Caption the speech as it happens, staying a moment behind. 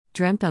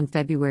Dreamt on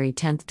February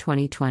 10,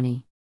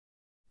 2020.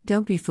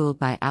 Don't be fooled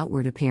by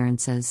outward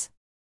appearances.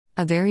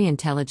 A very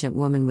intelligent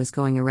woman was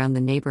going around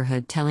the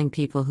neighborhood telling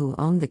people who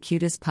owned the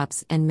cutest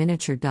pups and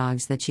miniature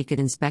dogs that she could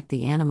inspect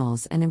the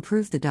animals and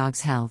improve the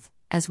dog's health,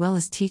 as well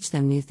as teach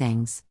them new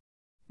things.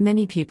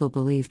 Many people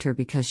believed her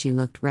because she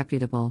looked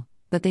reputable,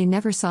 but they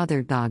never saw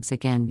their dogs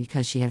again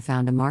because she had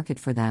found a market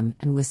for them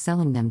and was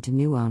selling them to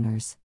new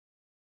owners.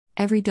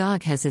 Every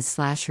dog has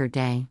his/her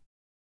day.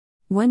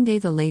 One day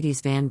the lady's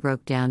van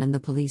broke down and the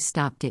police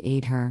stopped to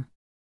aid her.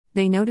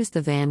 They noticed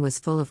the van was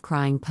full of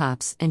crying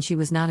pups and she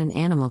was not an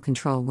animal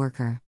control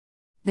worker.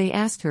 They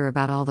asked her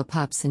about all the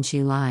pups and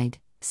she lied,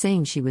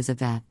 saying she was a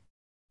vet.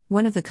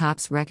 One of the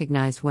cops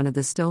recognized one of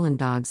the stolen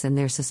dogs and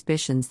their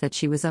suspicions that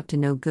she was up to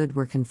no good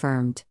were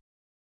confirmed.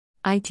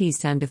 It's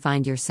time to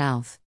find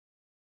yourself.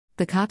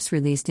 The cops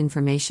released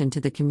information to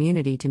the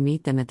community to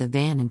meet them at the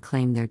van and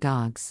claim their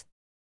dogs.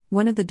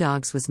 One of the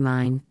dogs was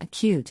mine, a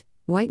cute,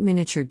 white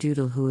miniature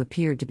doodle who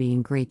appeared to be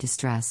in great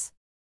distress.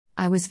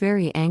 I was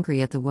very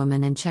angry at the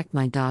woman and checked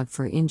my dog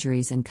for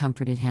injuries and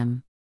comforted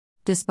him.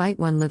 Despite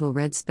one little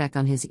red speck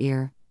on his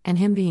ear, and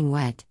him being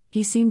wet,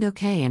 he seemed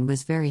okay and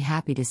was very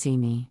happy to see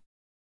me.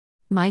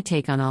 My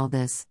take on all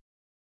this.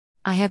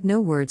 I have no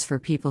words for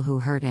people who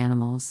hurt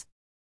animals.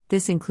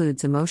 This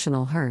includes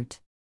emotional hurt.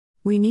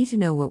 We need to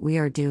know what we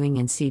are doing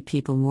and see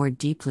people more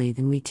deeply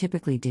than we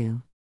typically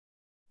do.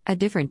 A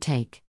different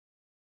take.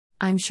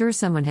 I'm sure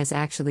someone has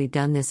actually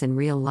done this in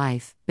real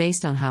life,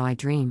 based on how I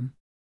dream.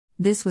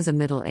 This was a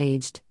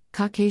middle-aged,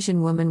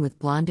 Caucasian woman with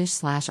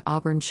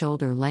blondish/auburn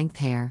shoulder-length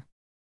hair.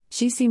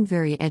 She seemed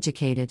very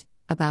educated,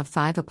 about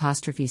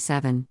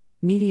 5'7",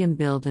 medium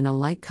build in a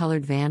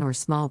light-colored van or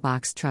small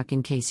box truck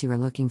in case you are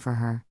looking for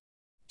her.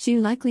 She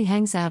likely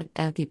hangs out at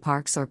empty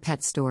parks or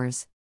pet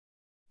stores.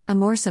 A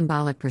more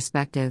symbolic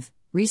perspective,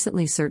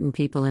 recently certain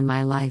people in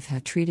my life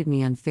have treated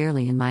me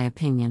unfairly in my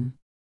opinion.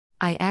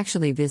 I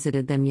actually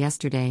visited them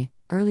yesterday,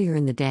 earlier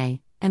in the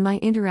day, and my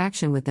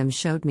interaction with them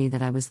showed me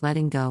that I was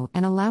letting go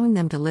and allowing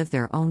them to live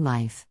their own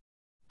life.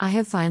 I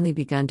have finally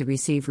begun to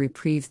receive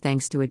reprieve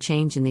thanks to a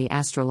change in the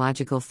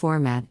astrological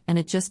format and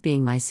it just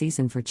being my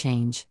season for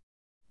change.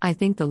 I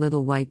think the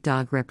little white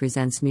dog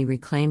represents me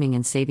reclaiming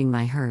and saving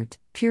my hurt,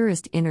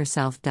 purest inner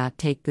self.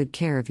 Take good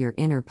care of your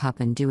inner pup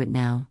and do it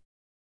now.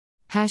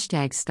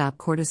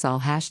 #StopCortisol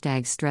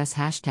 #stress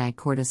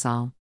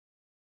 #cortisol.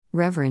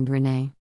 Reverend Renee.